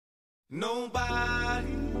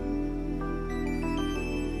Nobody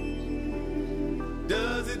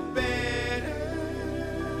does it better.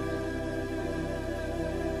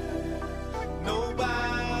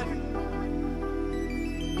 Nobody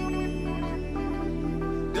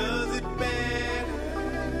does it better.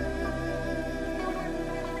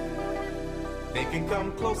 They can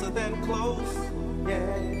come closer than close,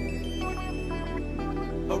 yeah.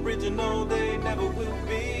 Original they never will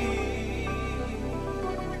be.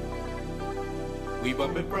 We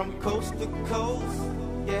bumpin' from coast to coast,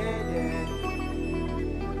 yeah, yeah.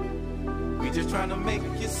 We just tryna make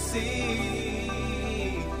you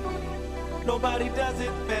see. Nobody does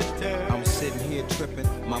it better. I'm sitting here tripping,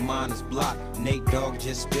 my mind is blocked. Nate Dogg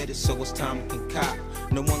just spit it, so it's time to concoct.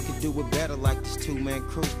 No one can do it better like this two-man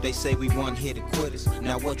crew. They say we one here to quitters.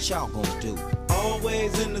 Now what y'all gonna do?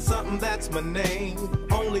 Always into something, that's my name.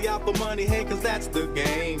 Only out for money, hey, cause that's the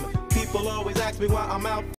game. People always ask me why I'm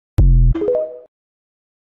out.